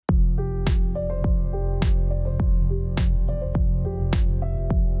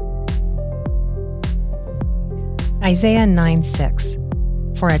Isaiah 9:6.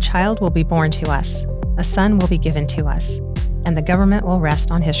 For a child will be born to us, a son will be given to us, and the government will rest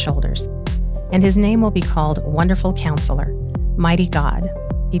on his shoulders. And his name will be called Wonderful Counselor, Mighty God,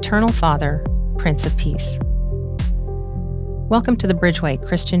 Eternal Father, Prince of Peace. Welcome to the Bridgeway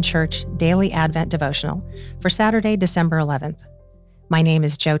Christian Church Daily Advent Devotional for Saturday, December 11th. My name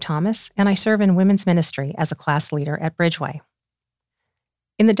is Jo Thomas, and I serve in women's ministry as a class leader at Bridgeway.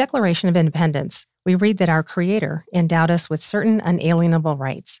 In the Declaration of Independence, we read that our Creator endowed us with certain unalienable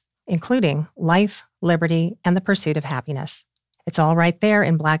rights, including life, liberty, and the pursuit of happiness. It's all right there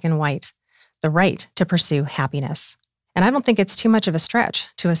in black and white, the right to pursue happiness. And I don't think it's too much of a stretch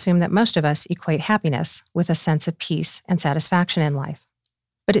to assume that most of us equate happiness with a sense of peace and satisfaction in life.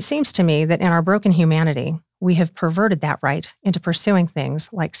 But it seems to me that in our broken humanity, we have perverted that right into pursuing things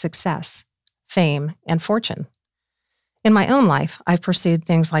like success, fame, and fortune. In my own life, I've pursued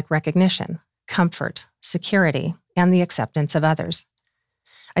things like recognition, comfort, security, and the acceptance of others.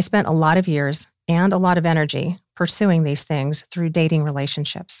 I spent a lot of years and a lot of energy pursuing these things through dating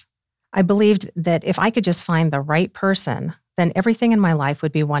relationships. I believed that if I could just find the right person, then everything in my life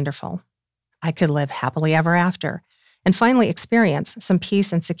would be wonderful. I could live happily ever after and finally experience some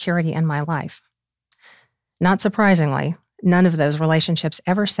peace and security in my life. Not surprisingly, none of those relationships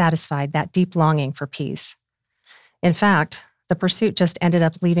ever satisfied that deep longing for peace. In fact, the pursuit just ended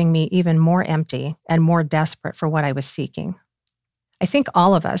up leaving me even more empty and more desperate for what I was seeking. I think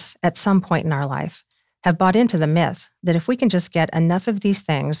all of us, at some point in our life, have bought into the myth that if we can just get enough of these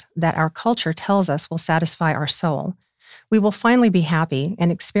things that our culture tells us will satisfy our soul, we will finally be happy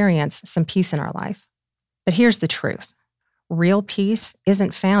and experience some peace in our life. But here's the truth. Real peace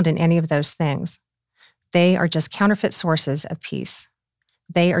isn't found in any of those things. They are just counterfeit sources of peace.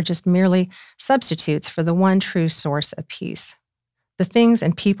 They are just merely substitutes for the one true source of peace. The things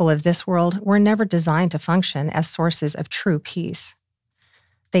and people of this world were never designed to function as sources of true peace.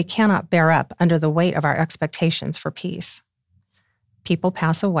 They cannot bear up under the weight of our expectations for peace. People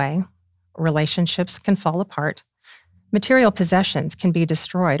pass away, relationships can fall apart, material possessions can be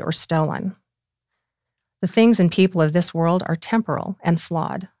destroyed or stolen. The things and people of this world are temporal and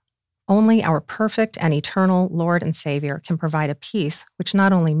flawed. Only our perfect and eternal Lord and Savior can provide a peace which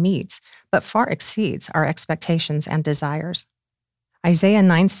not only meets, but far exceeds our expectations and desires. Isaiah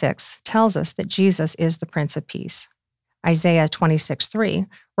 9:6 tells us that Jesus is the Prince of Peace. Isaiah 26:3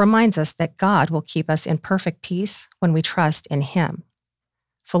 reminds us that God will keep us in perfect peace when we trust in Him.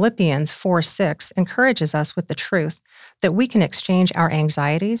 Philippians 4:6 encourages us with the truth that we can exchange our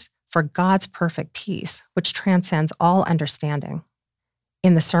anxieties for God's perfect peace, which transcends all understanding.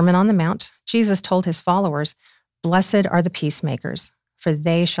 In the Sermon on the Mount, Jesus told His followers, "Blessed are the peacemakers, for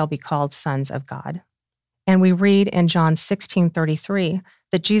they shall be called sons of God." And we read in John 16:33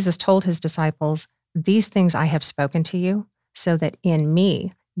 that Jesus told His disciples, "These things I have spoken to you, so that in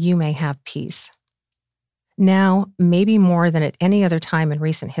me you may have peace." Now, maybe more than at any other time in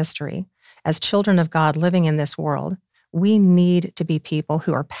recent history, as children of God living in this world, we need to be people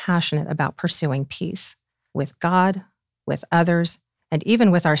who are passionate about pursuing peace with God, with others, and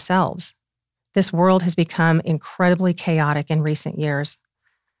even with ourselves. This world has become incredibly chaotic in recent years.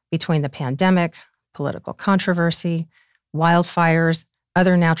 Between the pandemic, political controversy, wildfires,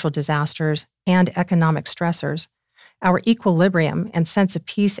 other natural disasters, and economic stressors, our equilibrium and sense of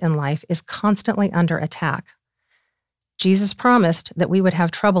peace in life is constantly under attack. Jesus promised that we would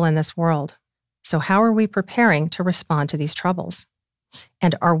have trouble in this world. So how are we preparing to respond to these troubles?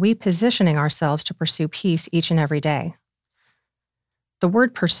 And are we positioning ourselves to pursue peace each and every day? The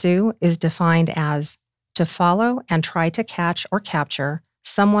word pursue is defined as to follow and try to catch or capture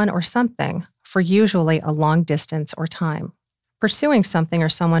someone or something for usually a long distance or time. Pursuing something or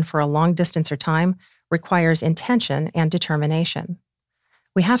someone for a long distance or time requires intention and determination.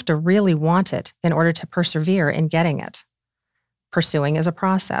 We have to really want it in order to persevere in getting it. Pursuing is a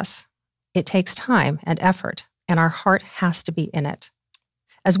process. It takes time and effort, and our heart has to be in it.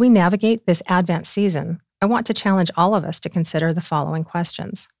 As we navigate this Advent season, I want to challenge all of us to consider the following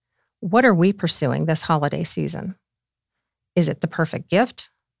questions. What are we pursuing this holiday season? Is it the perfect gift?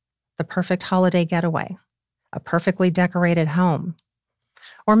 The perfect holiday getaway? A perfectly decorated home?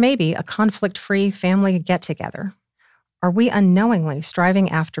 Or maybe a conflict-free family get-together? Are we unknowingly striving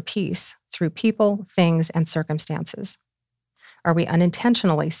after peace through people, things, and circumstances? Are we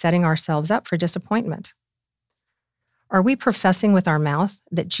unintentionally setting ourselves up for disappointment? Are we professing with our mouth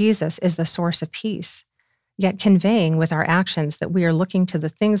that Jesus is the source of peace, yet conveying with our actions that we are looking to the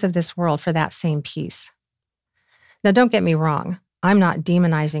things of this world for that same peace? Now, don't get me wrong. I'm not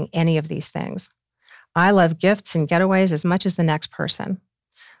demonizing any of these things. I love gifts and getaways as much as the next person.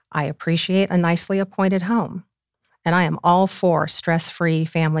 I appreciate a nicely appointed home. and I am all for stress-free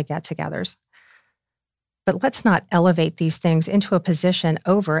family get-togethers. But let's not elevate these things into a position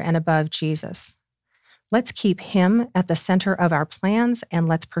over and above Jesus. Let's keep him at the center of our plans, and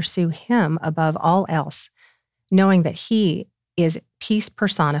let's pursue him above all else, knowing that he is peace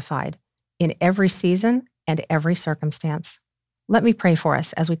personified in every season and every circumstance. Let me pray for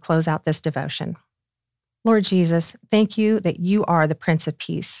us as we close out this devotion. Lord Jesus, thank you that you are the Prince of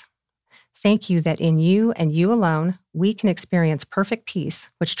Peace. Thank you that in you and you alone, we can experience perfect peace,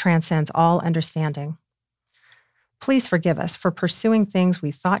 which transcends all understanding. Please forgive us for pursuing things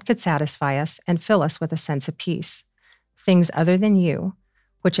we thought could satisfy us and fill us with a sense of peace, things other than you,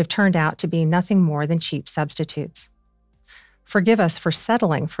 which have turned out to be nothing more than cheap substitutes. Forgive us for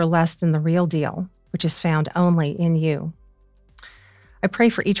settling for less than the real deal, which is found only in you. I pray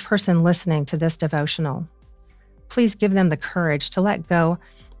for each person listening to this devotional. Please give them the courage to let go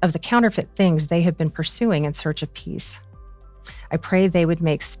of the counterfeit things they have been pursuing in search of peace. I pray they would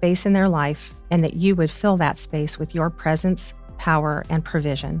make space in their life and that you would fill that space with your presence, power, and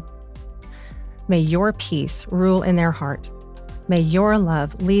provision. May your peace rule in their heart. May your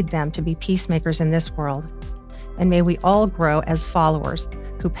love lead them to be peacemakers in this world. And may we all grow as followers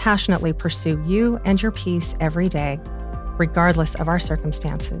who passionately pursue you and your peace every day, regardless of our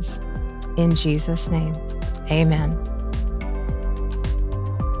circumstances. In Jesus' name, amen.